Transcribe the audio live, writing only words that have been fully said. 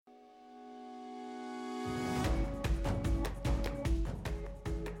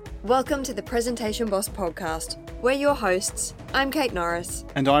Welcome to the Presentation Boss podcast. We're your hosts. I'm Kate Norris.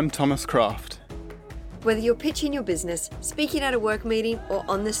 And I'm Thomas Kraft. Whether you're pitching your business, speaking at a work meeting, or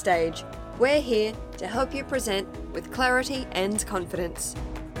on the stage, we're here to help you present with clarity and confidence.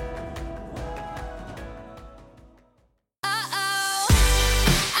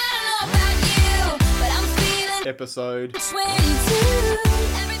 Episode 22.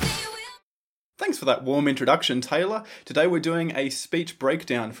 Thanks for that warm introduction, Taylor. Today we're doing a speech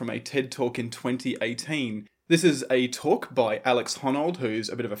breakdown from a TED Talk in 2018. This is a talk by Alex Honnold, who's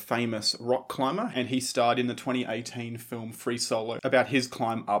a bit of a famous rock climber, and he starred in the 2018 film Free Solo about his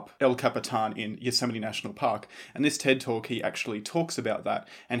climb up El Capitan in Yosemite National Park. And this TED Talk, he actually talks about that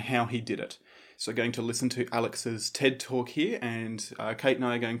and how he did it. So going to listen to Alex's TED Talk here, and Kate and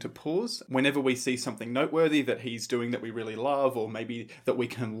I are going to pause whenever we see something noteworthy that he's doing that we really love, or maybe that we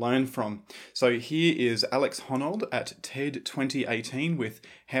can learn from. So here is Alex Honnold at TED 2018 with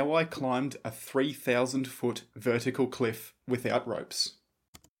How I Climbed a 3,000-foot vertical cliff without ropes.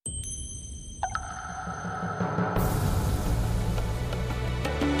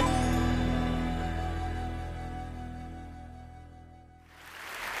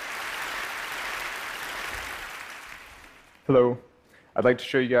 Hello. I'd like to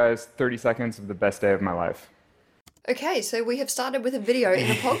show you guys 30 seconds of the best day of my life. Okay, so we have started with a video in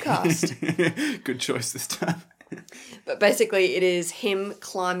a podcast. Good choice this time. But basically it is him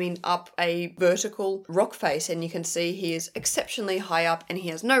climbing up a vertical rock face, and you can see he is exceptionally high up and he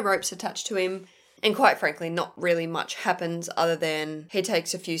has no ropes attached to him. And quite frankly, not really much happens other than he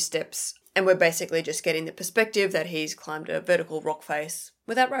takes a few steps, and we're basically just getting the perspective that he's climbed a vertical rock face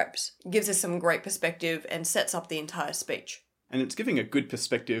without ropes. Gives us some great perspective and sets up the entire speech. And it's giving a good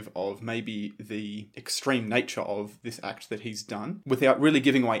perspective of maybe the extreme nature of this act that he's done without really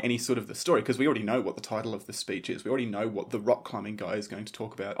giving away any sort of the story, because we already know what the title of the speech is. We already know what the rock climbing guy is going to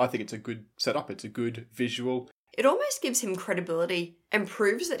talk about. I think it's a good setup. It's a good visual. It almost gives him credibility and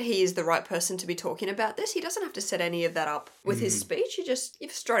proves that he is the right person to be talking about this. He doesn't have to set any of that up with his speech.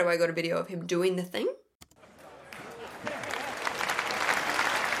 You've straight away got a video of him doing the thing.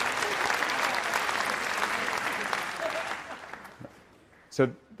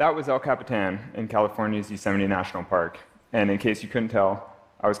 So that was El Capitan in California's Yosemite National Park. And in case you couldn't tell,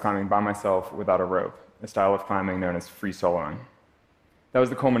 I was climbing by myself without a rope, a style of climbing known as free soloing. That was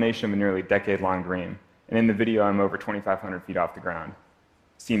the culmination of a nearly decade-long dream. And in the video, I'm over 2,500 feet off the ground.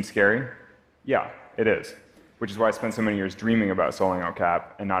 Seems scary? Yeah, it is. Which is why I spent so many years dreaming about soloing El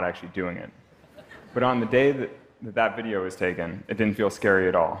Cap and not actually doing it. But on the day that video was taken, it didn't feel scary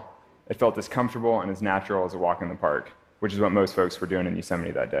at all. It felt as comfortable and as natural as a walk in the park, which is what most folks were doing in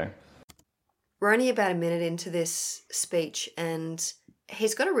Yosemite that day. We're only about a minute into this speech, and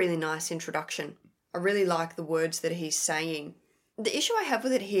he's got a really nice introduction. I really like the words that he's saying. The issue I have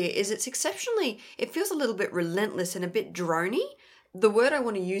with it here is it feels a little bit relentless and a bit drony. The word I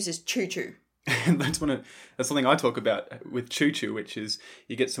want to use is choo-choo. That's something I talk about with choo-choo, which is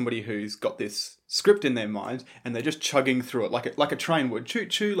you get somebody who's got this script in their mind and they're just chugging through it like a train would.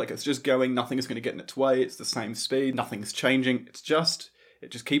 Choo-choo, like it's just going, nothing is going to get in its way, it's the same speed, nothing's changing, it just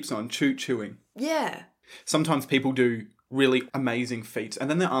keeps on choo-chooing. Yeah. Sometimes people do really amazing feats and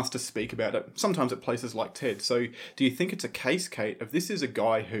then they're asked to speak about it, sometimes at places like TED. So do you think it's a case, Kate, of this is a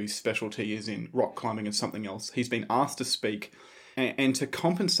guy whose specialty is in rock climbing and something else? He's been asked to speak, and to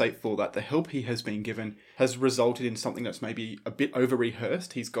compensate for that, the help he has been given has resulted in something that's maybe a bit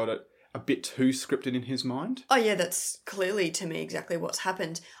over-rehearsed. He's got it a bit too scripted in his mind. Oh yeah, that's clearly to me exactly what's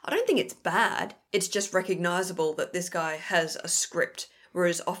happened. I don't think it's bad. It's just recognisable that this guy has a script,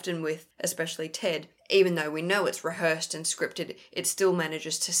 whereas often with, especially TED, even though we know it's rehearsed and scripted, it still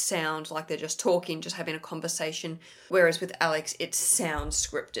manages to sound like they're just talking, just having a conversation, whereas with Alex, it sounds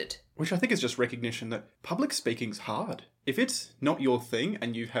scripted. Which I think is just recognition that public speaking's hard. If it's not your thing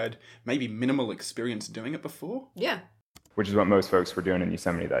and you've had maybe minimal experience doing it before. Yeah. Which is what most folks were doing in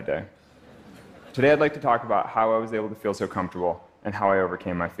Yosemite that day. Today I'd like to talk about how I was able to feel so comfortable and how I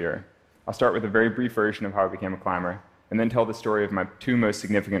overcame my fear. I'll start with a very brief version of how I became a climber, and then tell the story of my two most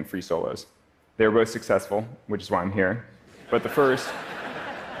significant free solos. They were both successful, which is why I'm here. But the first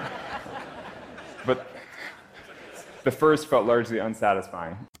felt largely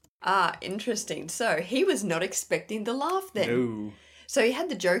unsatisfying. Ah, interesting. So he was not expecting the laugh then. No. So he had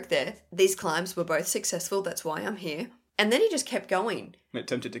the joke there. These climbs were both successful, that's why I'm here. And then he just kept going.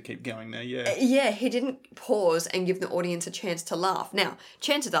 Attempted to keep going there, yeah. Yeah, he didn't pause and give the audience a chance to laugh. Now,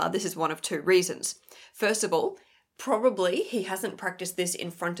 chances are this is one of two reasons. First of all, probably he hasn't practiced this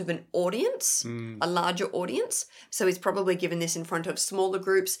in front of an audience, a larger audience. So he's probably given this in front of smaller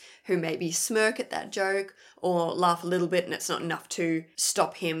groups who maybe smirk at that joke or laugh a little bit, and it's not enough to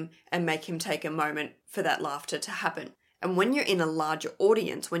stop him and make him take a moment for that laughter to happen. And when you're in a larger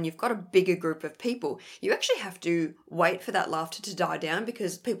audience, when you've got a bigger group of people, you actually have to wait for that laughter to die down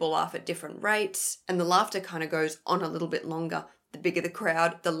because people laugh at different rates and the laughter kind of goes on a little bit longer. The bigger the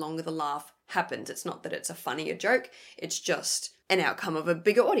crowd, the longer the laugh happens. It's not that it's a funnier joke, it's just an outcome of a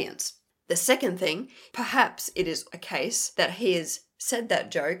bigger audience. The second thing, perhaps it is a case that he has said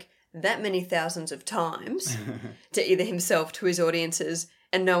that joke that many thousands of times to either himself, to his audiences,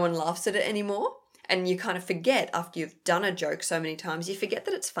 and no one laughs at it anymore. And you kind of forget after you've done a joke so many times, you forget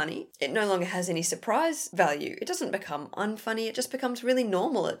that it's funny. It no longer has any surprise value. It doesn't become unfunny. It just becomes really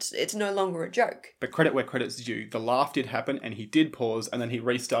normal. It's no longer a joke. But credit where credit's due. The laugh did happen and he did pause and then he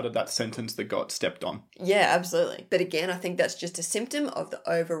restarted that sentence that got stepped on. Yeah, absolutely. But again, I think that's just a symptom of the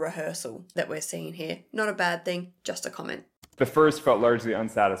over-rehearsal that we're seeing here. Not a bad thing, just a comment. The first felt largely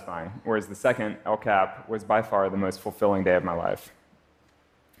unsatisfying, whereas the second, El Cap, was by far the most fulfilling day of my life.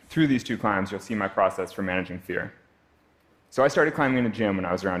 Through these two climbs, you'll see my process for managing fear. So I started climbing in a gym when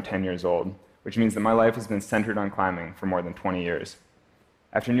I was around 10 years old, which means that my life has been centered on climbing for more than 20 years.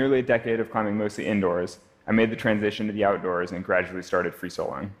 After nearly a decade of climbing mostly indoors, I made the transition to the outdoors and gradually started free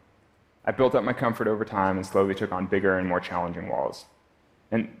soloing. I built up my comfort over time and slowly took on bigger and more challenging walls.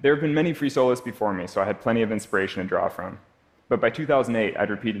 And there have been many free soloists before me, so I had plenty of inspiration to draw from. But by 2008, I'd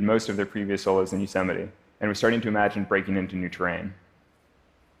repeated most of their previous solos in Yosemite and was starting to imagine breaking into new terrain.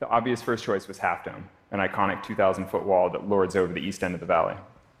 The obvious first choice was Half Dome, an iconic 2,000-foot wall that lords over the east end of the valley.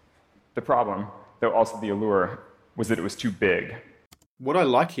 The problem, though also the allure, was that it was too big. What I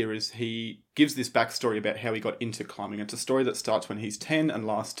like here is he gives this backstory about how he got into climbing. It's a story that starts when he's 10 and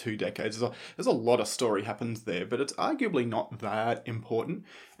lasts 2 decades. There's a lot of story happens there, but it's arguably not that important.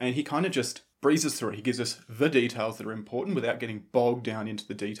 And he kind of just breezes through it. He gives us the details that are important without getting bogged down into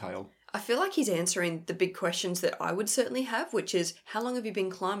the detail. I feel like he's answering the big questions that I would certainly have, which is, how long have you been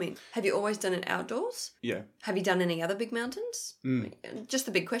climbing? Have you always done it outdoors? Yeah. Have you done any other big mountains? Just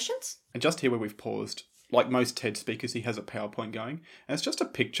the big questions. And just here where we've paused, like most TED speakers, he has a PowerPoint going, and it's just a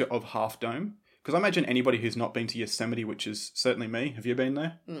picture of Half Dome. Because I imagine anybody who's not been to Yosemite, which is certainly me, have you been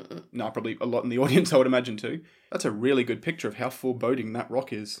there? Mm-mm. No, probably a lot in the audience, I would imagine too. That's a really good picture of how foreboding that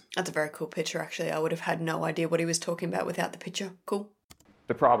rock is. That's a very cool picture, actually. I would have had no idea what he was talking about without the picture. Cool.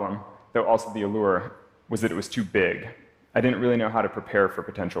 The problem, though also the allure, was that it was too big. I didn't really know how to prepare for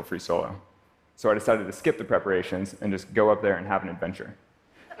potential free solo. So I decided to skip the preparations and just go up there and have an adventure.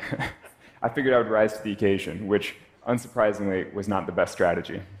 I figured I would rise to the occasion, which, unsurprisingly, was not the best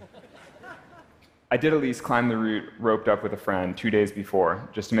strategy. I did at least climb the route roped up with a friend 2 days before,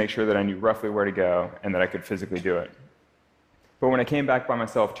 just to make sure that I knew roughly where to go and that I could physically do it. But when I came back by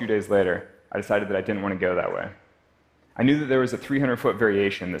myself 2 days later, I decided that I didn't want to go that way. I knew that there was a 300-foot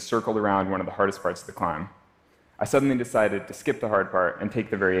variation that circled around one of the hardest parts of the climb. I suddenly decided to skip the hard part and take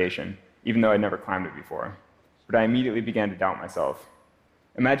the variation, even though I'd never climbed it before. But I immediately began to doubt myself.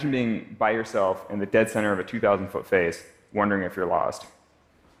 Imagine being by yourself in the dead center of a 2,000-foot face, wondering if you're lost.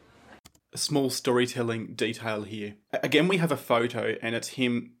 A small storytelling detail here. Again, we have a photo and it's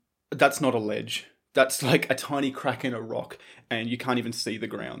him. That's not a ledge. That's like a tiny crack in a rock and you can't even see the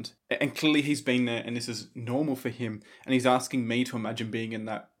ground. And clearly he's been there and this is normal for him. And he's asking me to imagine being in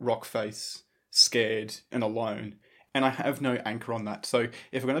that rock face, scared and alone. And I have no anchor on that. So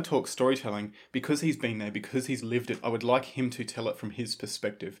if we're going to talk storytelling, because he's been there, because he's lived it, I would like him to tell it from his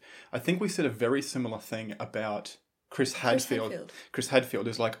perspective. I think we said a very similar thing about Chris Hadfield. Chris Hadfield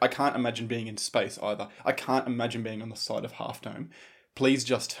is like, I can't imagine being in space either. I can't imagine being on the side of Half Dome. Please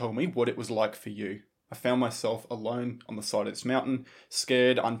just tell me what it was like for you. I found myself alone on the side of this mountain,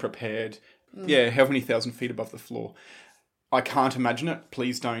 scared, unprepared. Yeah, how many thousand feet above the floor? I can't imagine it.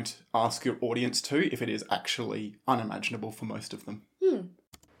 Please don't ask your audience to if it is actually unimaginable for most of them.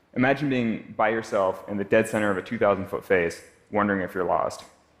 Imagine being by yourself in the dead center of a 2,000-foot face, wondering if you're lost.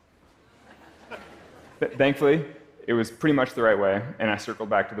 Thankfully, it was pretty much the right way, and I circled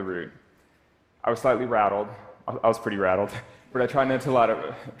back to the route. I was slightly rattled. I was pretty rattled, but I tried not to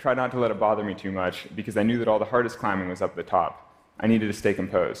let it bother me too much because I knew that all the hardest climbing was up at the top. I needed to stay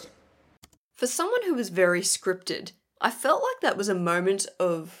composed. For someone who was very scripted, I felt like that was a moment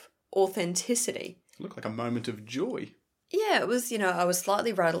of authenticity. It looked like a moment of joy. Yeah, it was, I was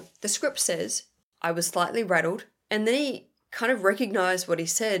slightly rattled. The script says I was slightly rattled, and then he kind of recognized what he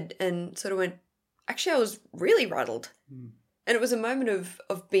said and sort of went, actually, I was really rattled. And it was a moment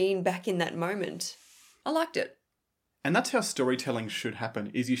of being back in that moment. I liked it. And that's how storytelling should happen,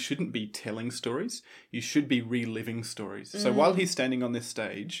 is you shouldn't be telling stories, you should be reliving stories. So while he's standing on this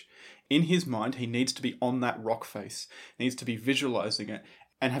stage, in his mind, he needs to be on that rock face, needs to be visualizing it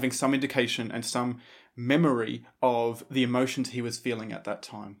and having some indication and some memory of the emotions he was feeling at that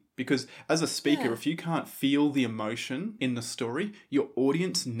time. Because as a speaker, if you can't feel the emotion in the story, your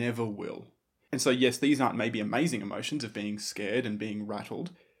audience never will. And so yes, these aren't maybe amazing emotions of being scared and being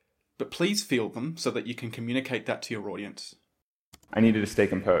rattled, but please feel them so that you can communicate that to your audience. I needed to stay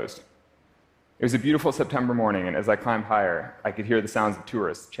composed. It was a beautiful September morning, and as I climbed higher, I could hear the sounds of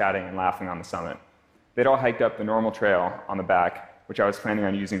tourists chatting and laughing on the summit. They'd all hiked up the normal trail on the back, which I was planning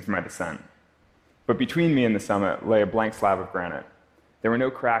on using for my descent. But between me and the summit lay a blank slab of granite. There were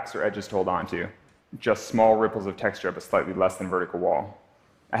no cracks or edges to hold onto, just small ripples of texture up a slightly less than vertical wall.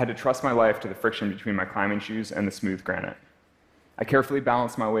 I had to trust my life to the friction between my climbing shoes and the smooth granite. I carefully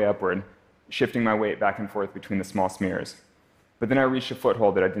balanced my way upward, shifting my weight back and forth between the small smears. But then I reached a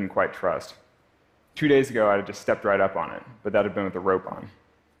foothold that I didn't quite trust. 2 days ago, I had just stepped right up on it, but that had been with a rope on.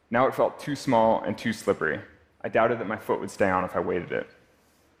 Now it felt too small and too slippery. I doubted that my foot would stay on if I weighted it.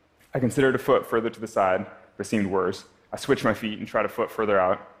 I considered a foot further to the side, but it seemed worse. I switched my feet and tried a foot further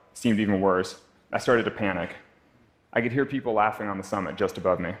out. It seemed even worse. I started to panic. I could hear people laughing on the summit just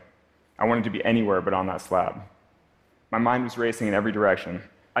above me. I wanted to be anywhere but on that slab. My mind was racing in every direction.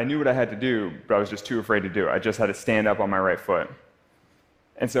 I knew what I had to do, but I was just too afraid to do it. I just had to stand up on my right foot.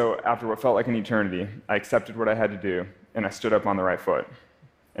 And so, after what felt like an eternity, I accepted what I had to do, and I stood up on the right foot.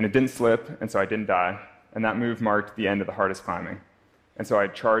 And it didn't slip, and so I didn't die, and that move marked the end of the hardest climbing. And so I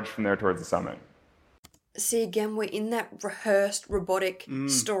charged from there towards the summit. See, again, we're in that rehearsed, robotic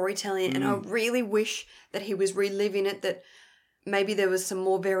storytelling, and I really wish that he was reliving it, that maybe there was some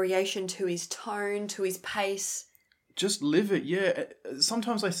more variation to his tone, to his pace. Just live it, yeah.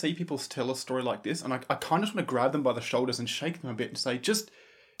 Sometimes I see people tell a story like this, and I kind of just want to grab them by the shoulders and shake them a bit and say, just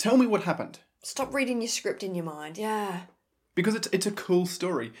tell me what happened. Stop reading your script in your mind, yeah. Because it's a cool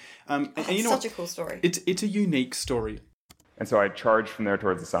story. And you know such a cool story. It's a unique story. And so I charged from there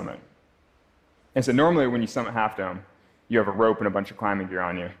towards the summit. And so normally when you summit Half Dome, you have a rope and a bunch of climbing gear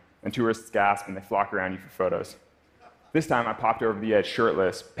on you, and tourists gasp and they flock around you for photos. This time I popped over the edge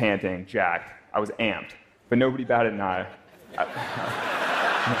shirtless, panting, jacked. I was amped, but nobody batted an eye.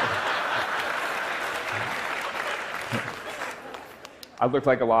 I looked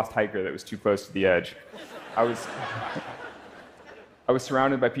like a lost hiker that was too close to the edge. I was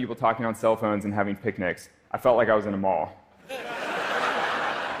surrounded by people talking on cell phones and having picnics. I felt like I was in a mall.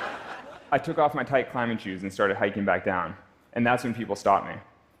 I took off my tight climbing shoes and started hiking back down. And that's when people stopped me.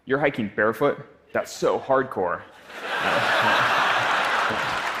 You're hiking barefoot? That's so hardcore.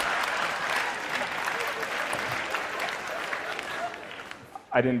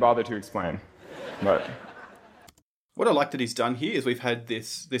 I didn't bother to explain, but... What I like that he's done here is we've had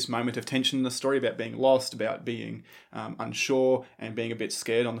this moment of tension in the story about being lost, about being unsure and being a bit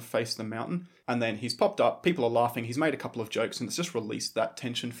scared on the face of the mountain. And then he's popped up, people are laughing, he's made a couple of jokes, and it's just released that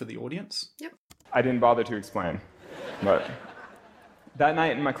tension for the audience. Yep. I didn't bother to explain, but that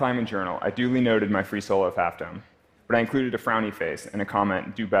night in my climbing journal, I duly noted my free solo of Half Dome, but I included a frowny face and a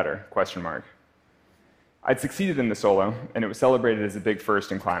comment, "Do better?" ? I'd succeeded in the solo, and it was celebrated as a big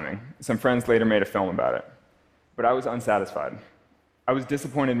first in climbing. Some friends later made a film about it. But I was unsatisfied. I was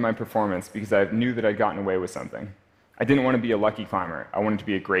disappointed in my performance because I knew that I'd gotten away with something. I didn't want to be a lucky climber. I wanted to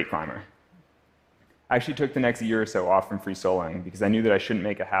be a great climber. I actually took the next year or so off from free soloing because I knew that I shouldn't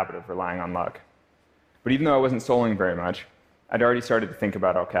make a habit of relying on luck. But even though I wasn't soloing very much, I'd already started to think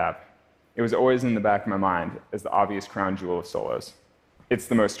about El Cap. It was always in the back of my mind as the obvious crown jewel of solos. It's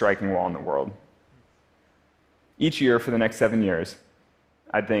the most striking wall in the world. Each year for the next 7 years,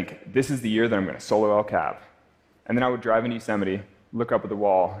 I'd think, this is the year that I'm going to solo El Cap. And then I would drive in Yosemite, look up at the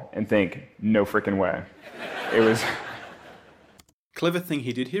wall, and think, no frickin' way. It was... Clever thing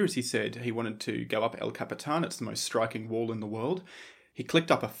he did here is he said he wanted to go up El Capitan. It's the most striking wall in the world. He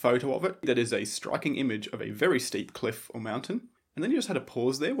clicked up a photo of it that is a striking image of a very steep cliff or mountain. And then you just had a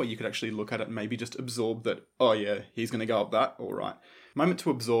pause there where you could actually look at it and maybe just absorb that, oh yeah, he's going to go up that, all right. Moment to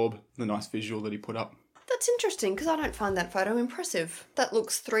absorb the nice visual that he put up. That's interesting, because I don't find that photo impressive. That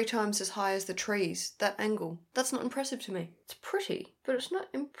looks 3 times as high as the trees, that angle. That's not impressive to me. It's pretty, but it's not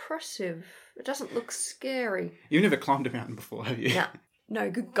impressive. It doesn't look scary. You've never climbed a mountain before, have you? Nah.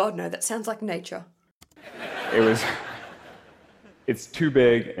 No, good God, no. That sounds like nature. It's too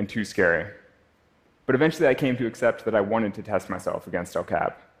big and too scary. But eventually I came to accept that I wanted to test myself against El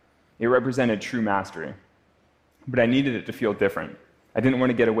Cap. It represented true mastery. But I needed it to feel different. I didn't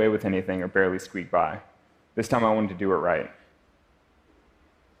want to get away with anything or barely squeak by. This time I wanted to do it right.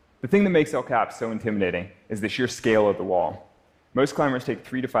 The thing that makes El Cap so intimidating is the sheer scale of the wall. Most climbers take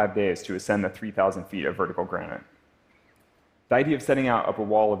 3 to 5 days to ascend the 3,000 feet of vertical granite. The idea of setting out up a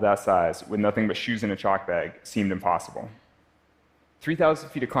wall of that size with nothing but shoes and a chalk bag seemed impossible. 3,000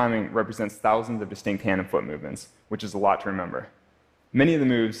 feet of climbing represents thousands of distinct hand and foot movements, which is a lot to remember. Many of the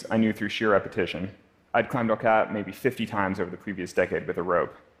moves I knew through sheer repetition. I'd climbed El Cap maybe 50 times over the previous decade with a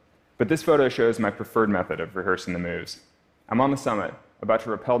rope. But this photo shows my preferred method of rehearsing the moves. I'm on the summit, about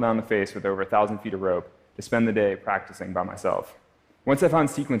to rappel down the face with over 1,000 feet of rope to spend the day practicing by myself. Once I found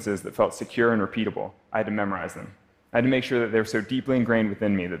sequences that felt secure and repeatable, I had to memorize them. I had to make sure that they were so deeply ingrained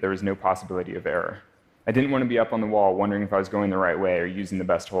within me that there was no possibility of error. I didn't want to be up on the wall wondering if I was going the right way or using the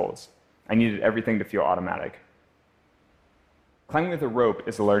best holds. I needed everything to feel automatic. Climbing with a rope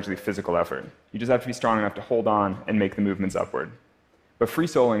is a largely physical effort. You just have to be strong enough to hold on and make the movements upward. But free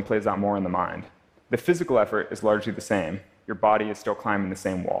soloing plays out more in the mind. The physical effort is largely the same. Your body is still climbing the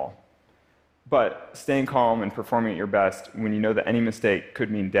same wall. But staying calm and performing at your best when you know that any mistake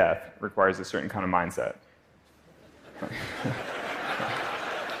could mean death requires a certain kind of mindset.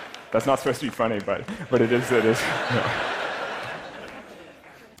 That's not supposed to be funny, but it is.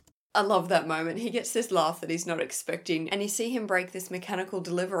 I love that moment. He gets this laugh that he's not expecting, and you see him break this mechanical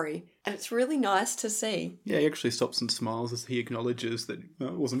delivery, and it's really nice to see. Yeah, he actually stops and smiles as he acknowledges that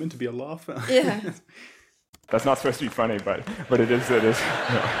it wasn't meant to be a laugh. Yeah. That's not supposed to be funny, but it is.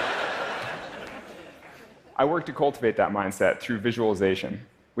 I work to cultivate that mindset through visualization,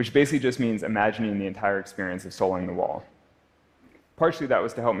 which basically just means imagining the entire experience of soloing the wall. Partially that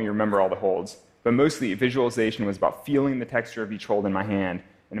was to help me remember all the holds, but mostly visualization was about feeling the texture of each hold in my hand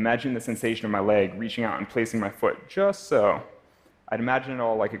and imagining the sensation of my leg reaching out and placing my foot just so. I'd imagine it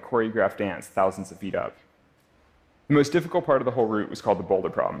all like a choreographed dance thousands of feet up. The most difficult part of the whole route was called the boulder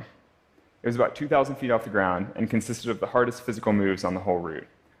problem. It was about 2,000 feet off the ground and consisted of the hardest physical moves on the whole route.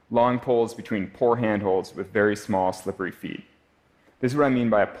 Long poles between poor handholds with very small, slippery feet. This is what I mean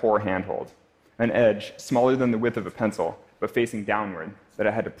by a poor handhold. An edge smaller than the width of a pencil, but facing downward, that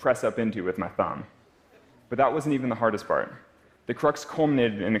I had to press up into with my thumb. But that wasn't even the hardest part. The crux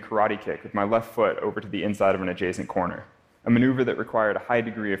culminated in a karate kick with my left foot over to the inside of an adjacent corner, a maneuver that required a high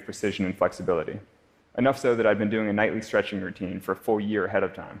degree of precision and flexibility. Enough so that I'd been doing a nightly stretching routine for a full year ahead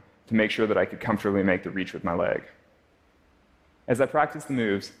of time to make sure that I could comfortably make the reach with my leg. As I practiced the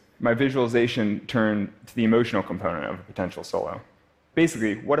moves, my visualization turned to the emotional component of a potential solo.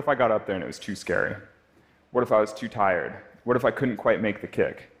 Basically, what if I got up there and it was too scary? What if I was too tired? What if I couldn't quite make the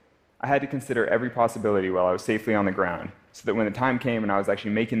kick? I had to consider every possibility while I was safely on the ground, so that when the time came and I was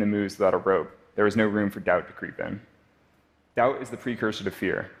actually making the moves without a rope, there was no room for doubt to creep in. Doubt is the precursor to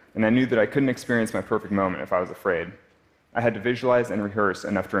fear, and I knew that I couldn't experience my perfect moment if I was afraid. I had to visualize and rehearse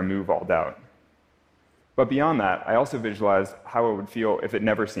enough to remove all doubt. But beyond that, I also visualized how it would feel if it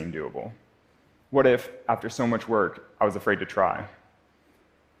never seemed doable. What if, after so much work, I was afraid to try?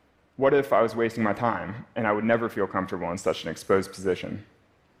 What if I was wasting my time, and I would never feel comfortable in such an exposed position?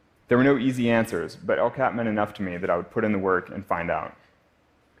 There were no easy answers, but El Cap meant enough to me that I would put in the work and find out.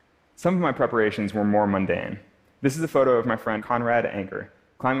 Some of my preparations were more mundane. This is a photo of my friend Conrad Anker,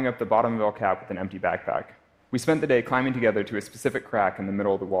 climbing up the bottom of El Cap with an empty backpack. We spent the day climbing together to a specific crack in the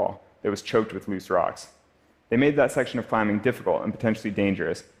middle of the wall that was choked with loose rocks. They made that section of climbing difficult and potentially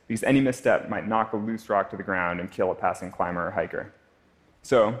dangerous because any misstep might knock a loose rock to the ground and kill a passing climber or hiker.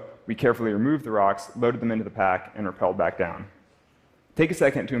 So, we carefully removed the rocks, loaded them into the pack, and rappelled back down. Take a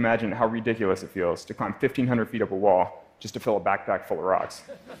second to imagine how ridiculous it feels to climb 1,500 feet up a wall just to fill a backpack full of rocks.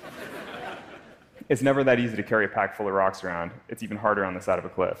 It's never that easy to carry a pack full of rocks around. It's even harder on the side of a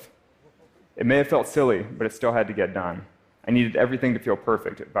cliff. It may have felt silly, but it still had to get done. I needed everything to feel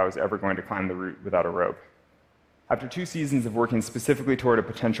perfect if I was ever going to climb the route without a rope. After 2 seasons of working specifically toward a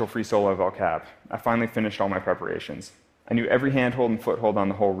potential free solo of El Cap, I finally finished all my preparations. I knew every handhold and foothold on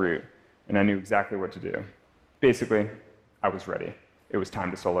the whole route, and I knew exactly what to do. Basically, I was ready. It was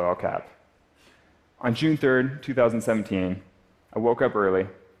time to solo El Cap. On June 3rd, 2017, I woke up early,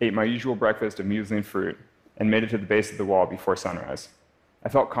 ate my usual breakfast of muesli and fruit, and made it to the base of the wall before sunrise. I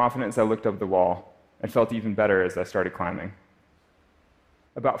felt confident as I looked up the wall, and felt even better as I started climbing.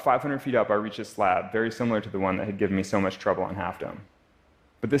 About 500 feet up, I reached a slab very similar to the one that had given me so much trouble on Half Dome.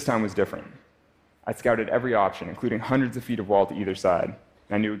 But this time was different. I scouted every option, including hundreds of feet of wall to either side,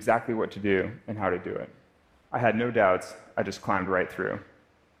 and I knew exactly what to do and how to do it. I had no doubts, I just climbed right through.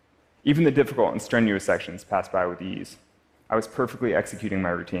 Even the difficult and strenuous sections passed by with ease. I was perfectly executing my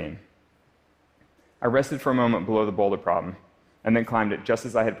routine. I rested for a moment below the boulder problem, and then climbed it just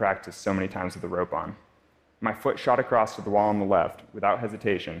as I had practiced so many times with the rope on. My foot shot across to the wall on the left without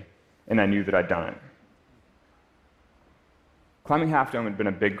hesitation, and I knew that I'd done it. Climbing Half Dome had been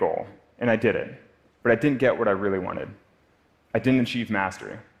a big goal, and I did it, but I didn't get what I really wanted. I didn't achieve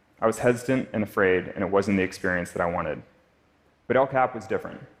mastery. I was hesitant and afraid, and it wasn't the experience that I wanted. But El Cap was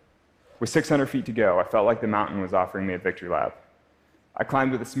different. With 600 feet to go, I felt like the mountain was offering me a victory lap. I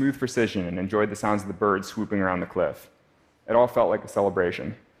climbed with a smooth precision and enjoyed the sounds of the birds swooping around the cliff. It all felt like a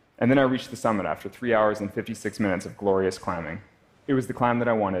celebration. And then I reached the summit after 3 hours and 56 minutes of glorious climbing. It was the climb that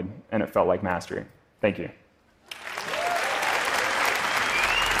I wanted, and it felt like mastery. Thank you.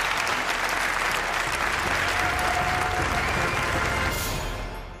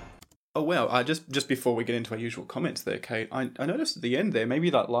 Oh, wow. Just before we get into our usual comments there, Kate, I noticed at the end there, maybe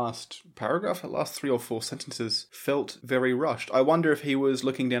that last paragraph, that last 3 or 4 sentences felt very rushed. I wonder if he was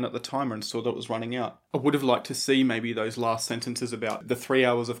looking down at the timer and saw that it was running out. I would have liked to see maybe those last sentences about the 3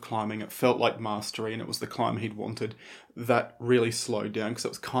 hours of climbing. It felt like mastery and it was the climb he'd wanted. That really slowed down because that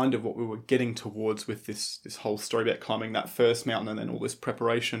was kind of what we were getting towards with this whole story about climbing that first mountain and then all this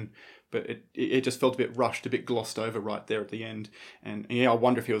preparation. But it just felt a bit rushed, a bit glossed over right there at the end. And yeah, I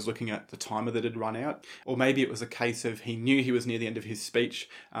wonder if he was looking at the timer that had run out. Or maybe it was a case of he knew he was near the end of his speech,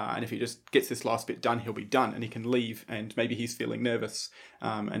 and if he just gets this last bit done, he'll be done and he can leave. And maybe he's feeling nervous.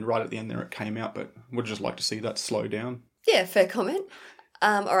 And right at the end there it came out, but would just like to see that slow down. Yeah, fair comment.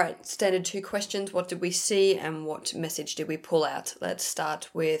 All right, standard 2 questions. What did we see and what message did we pull out? Let's start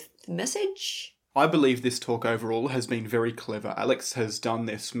with the message. I believe this talk overall has been very clever. Alex has done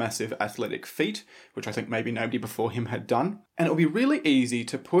this massive athletic feat, which I think maybe nobody before him had done. And it will be really easy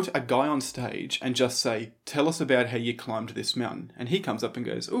to put a guy on stage and just say, tell us about how you climbed this mountain. And he comes up and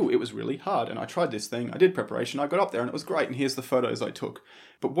goes, oh, it was really hard. And I tried this thing. I did preparation. I got up there and it was great. And here's the photos I took.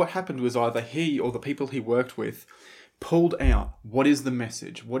 But what happened was either he or the people he worked with pulled out, what is the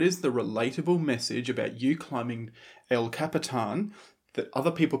message? What is the relatable message about you climbing El Capitan that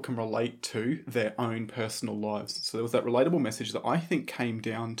other people can relate to their own personal lives? So there was that relatable message that I think came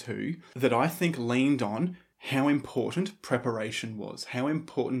down to, that I think leaned on how important preparation was, how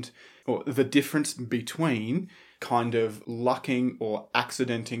important, or the difference between kind of lucking or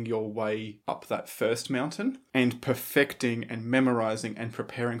accidenting your way up that first mountain and perfecting and memorizing and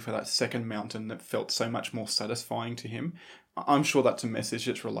preparing for that second mountain that felt so much more satisfying to him. I'm sure that's a message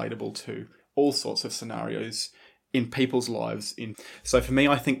that's relatable to all sorts of scenarios in people's lives. So for me,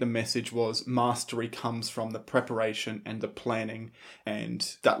 I think the message was mastery comes from the preparation and the planning,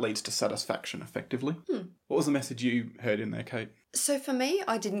 and that leads to satisfaction effectively. What was the message you heard in there, Kate? So for me,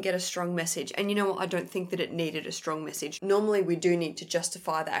 I didn't get a strong message. And you know what? I don't think that it needed a strong message. Normally, we do need to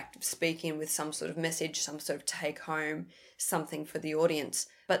justify the act of speaking with some sort of message, some sort of take home, something for the audience.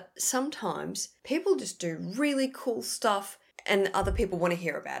 But sometimes people just do really cool stuff and other people want to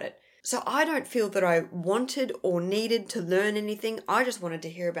hear about it. So I don't feel that I wanted or needed to learn anything. I just wanted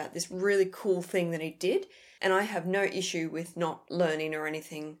to hear about this really cool thing that he did. And I have no issue with not learning or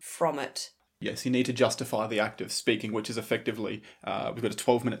anything from it. Yes, you need to justify the act of speaking, which is effectively, we've got a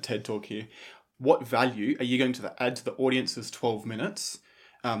 12-minute TED Talk here. What value are you going to add to the audience's 12 minutes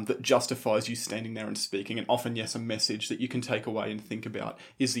that justifies you standing there and speaking? And often, yes, a message that you can take away and think about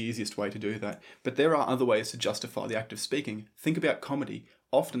is the easiest way to do that. But there are other ways to justify the act of speaking. Think about comedy.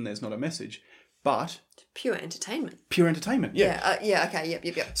 Often there's not a message, but Pure entertainment. Pure entertainment, yeah. Okay,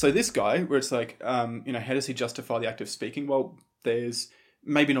 yep. So this guy, where it's like, how does he justify the act of speaking? Well, there's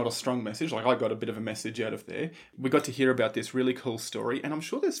maybe not a strong message. Like, I got a bit of a message out of there. We got to hear about this really cool story, and I'm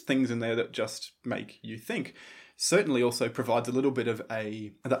sure there's things in there that just make you think. Certainly also provides a little bit of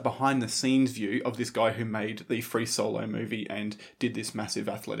that behind-the-scenes view of this guy who made the Free Solo movie and did this massive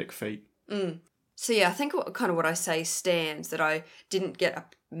athletic feat. So yeah, I think what I say stands, that I didn't get a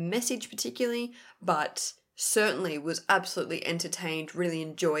message particularly, but certainly was absolutely entertained, really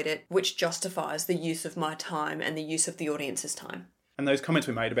enjoyed it, which justifies the use of my time and the use of the audience's time. And those comments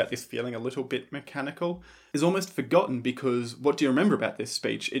we made about this feeling a little bit mechanical is almost forgotten, because what do you remember about this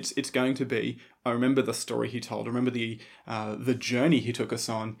speech? It's going to be, I remember the story he told, I remember the journey he took us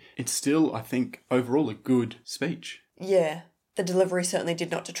on. It's still, I think, overall a good speech. Yeah. The delivery certainly did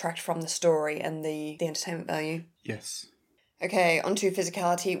not detract from the story and the entertainment value. Yes. Okay, on to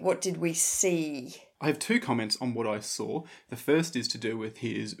physicality. What did we see? I have 2 comments on what I saw. The first is to do with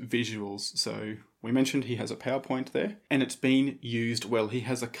his visuals. So we mentioned he has a PowerPoint there, and it's been used well. He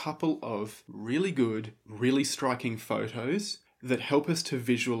has a couple of really good, really striking photos that help us to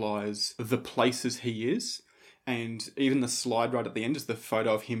visualize the places he is. And even the slide right at the end is the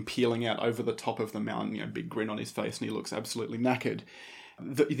photo of him peeling out over the top of the mountain, big grin on his face, and he looks absolutely knackered.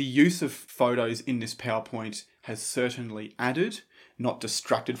 The use of photos in this PowerPoint has certainly added, not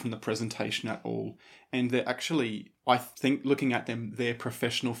distracted from the presentation at all. And they're actually, I think, looking at them, they're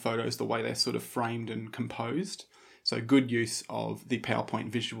professional photos, the way they're sort of framed and composed. So good use of the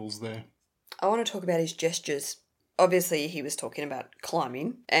PowerPoint visuals there. I want to talk about his gestures. Obviously, he was talking about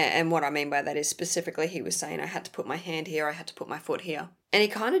climbing, and what I mean by that is specifically he was saying I had to put my hand here, I had to put my foot here. And he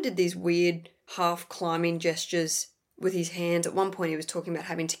kind of did these weird half climbing gestures with his hands. At one point he was talking about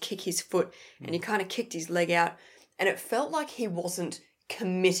having to kick his foot, and he kind of kicked his leg out, and it felt like he wasn't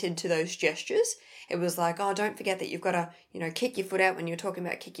committed to those gestures. It was like, oh, don't forget that you've got to, kick your foot out when you're talking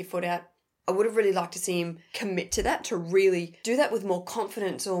about kick your foot out. I would have really liked to see him commit to that, to really do that with more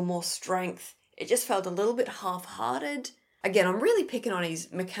confidence or more strength. It just felt a little bit half-hearted. Again, I'm really picking on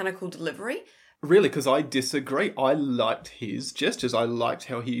his mechanical delivery. Really, because I disagree. I liked his gestures. I liked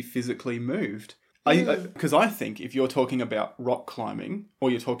how he physically moved. Because I think if you're talking about rock climbing,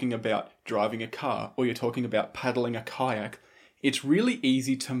 or you're talking about driving a car, or you're talking about paddling a kayak, it's really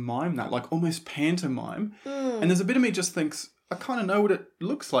easy to mime that, like almost pantomime. And there's a bit of me just thinks, I kind of know what it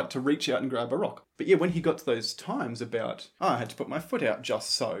looks like to reach out and grab a rock. But yeah, when he got to those times about, I had to put my foot out just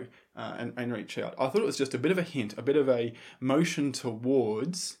so, and reach out, I thought it was just a bit of a hint, a bit of a motion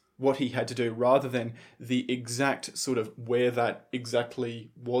towards what he had to do, rather than the exact sort of where that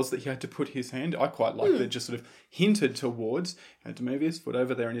exactly was that he had to put his hand. I quite like that it just sort of hinted towards, had to move his foot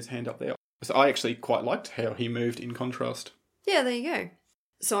over there and his hand up there. So I actually quite liked how he moved in contrast. Yeah, there you go.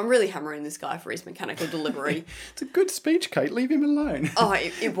 So I'm really hammering this guy for his mechanical delivery. It's a good speech, Kate. Leave him alone. Oh,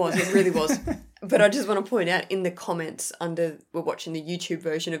 it was. It really was. But I just want to point out in the comments under, we're watching the YouTube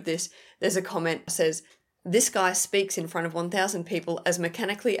version of this, there's a comment that says, this guy speaks in front of 1,000 people as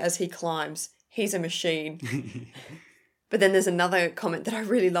mechanically as he climbs. He's a machine. But then there's another comment that I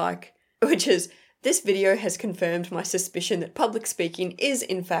really like, which is, this video has confirmed my suspicion that public speaking is,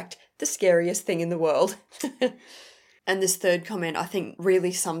 in fact, the scariest thing in the world. And this third comment, I think,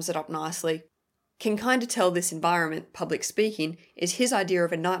 really sums it up nicely. Can kind of tell this environment, public speaking, is his idea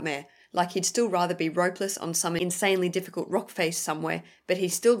of a nightmare, like he'd still rather be ropeless on some insanely difficult rock face somewhere, but he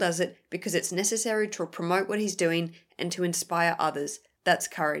still does it because it's necessary to promote what he's doing and to inspire others. That's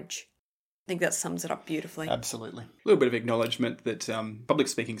courage. I think that sums it up beautifully. Absolutely. A little bit of acknowledgement that public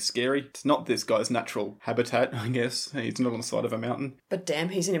speaking's scary. It's not this guy's natural habitat, I guess. He's not on the side of a mountain. But damn,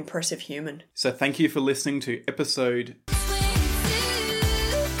 he's an impressive human. So thank you for listening to episode...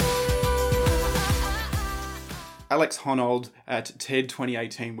 Alex Honnold at TED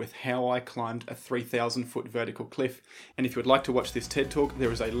 2018 with How I Climbed a 3,000-foot vertical cliff. And if you would like to watch this TED Talk,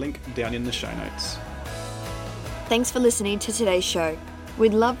 there is a link down in the show notes. Thanks for listening to today's show.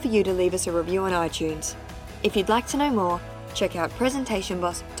 We'd love for you to leave us a review on iTunes. If you'd like to know more, check out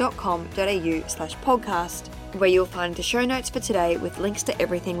presentationboss.com.au/podcast, where you'll find the show notes for today with links to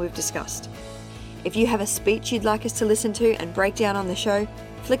everything we've discussed. If you have a speech you'd like us to listen to and break down on the show,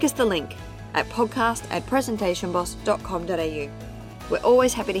 flick us the link at podcast@presentationboss.com.au. We're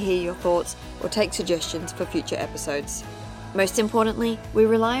always happy to hear your thoughts or take suggestions for future episodes. Most importantly, we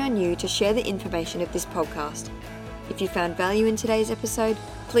rely on you to share the information of this podcast. If you found value in today's episode,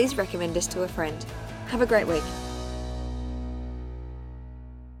 please recommend us to a friend. Have a great week.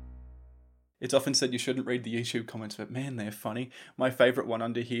 It's often said you shouldn't read the YouTube comments, but man, they're funny. My favourite one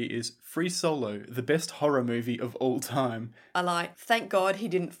under here is Free Solo, the best horror movie of all time. I like, thank God he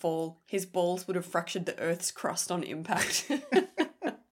didn't fall. His balls would have fractured the Earth's crust on impact.